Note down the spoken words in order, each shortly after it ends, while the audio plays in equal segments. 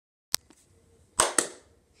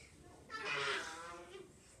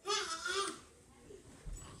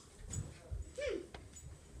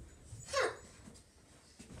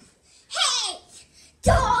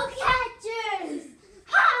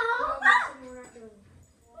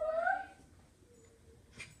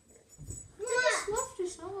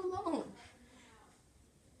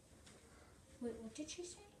did she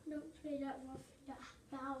say? Don't say that word.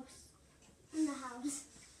 The house. In the house.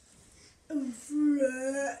 Who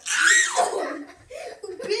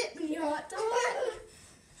bit me, hot dog?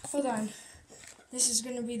 Hold on. This is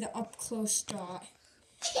gonna be the up close dot.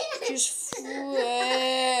 Just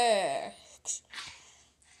flex.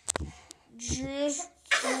 Just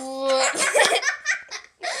flex.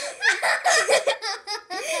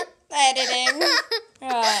 Editing.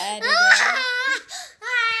 Editing.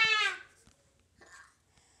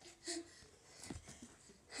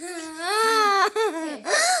 Okay,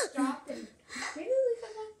 stop and maybe we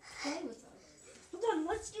can play with them. Hold on,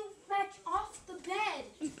 let's do fetch off the bed.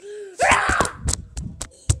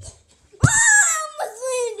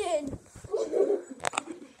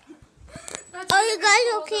 Are you guys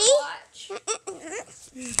okay?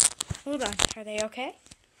 Hold on, are they okay?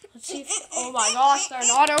 Let's see if, oh my gosh, they're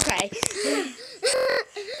not okay.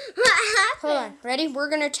 What happened? Hold on, ready? We're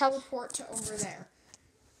gonna teleport to over there.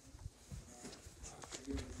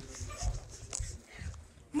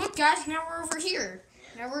 Look guys, now we're over here.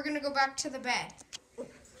 Now we're gonna go back to the bed.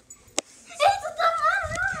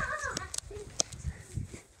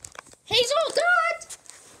 Hazel, Dad!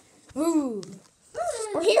 Ooh.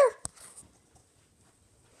 We're here.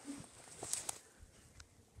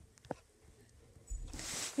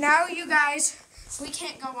 Now, you guys, we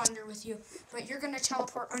can't go under with you, but you're going to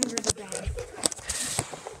teleport under the bed.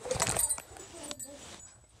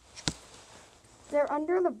 They're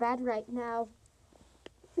under the bed right now.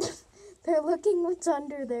 They're looking what's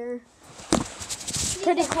under there.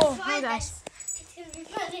 Pretty cool. Hey, guys. It's going to be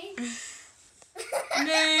funny.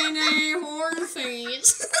 Nay, nay, horn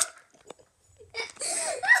face.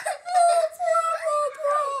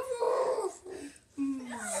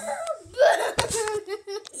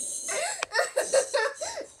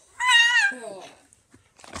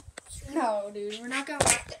 No, dude, we're not gonna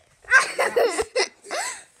let it.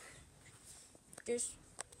 Just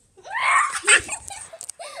play.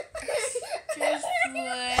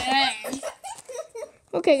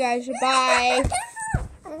 Okay, guys, bye.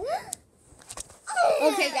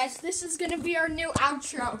 Okay, guys, this is gonna be our new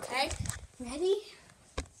outro, okay? Ready?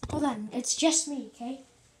 Hold on, it's just me, okay?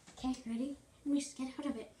 Okay, ready? Let me get out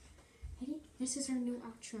of it. Ready? This is our new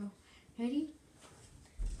outro. Ready?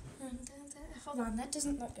 Hold on, that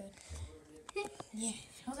doesn't look good. Yeah,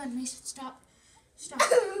 hold on, Mason, stop. Stop.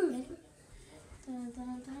 Ready?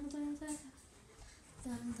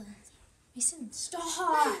 Mason,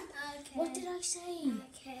 stop. Okay. What did I say?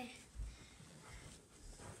 Okay.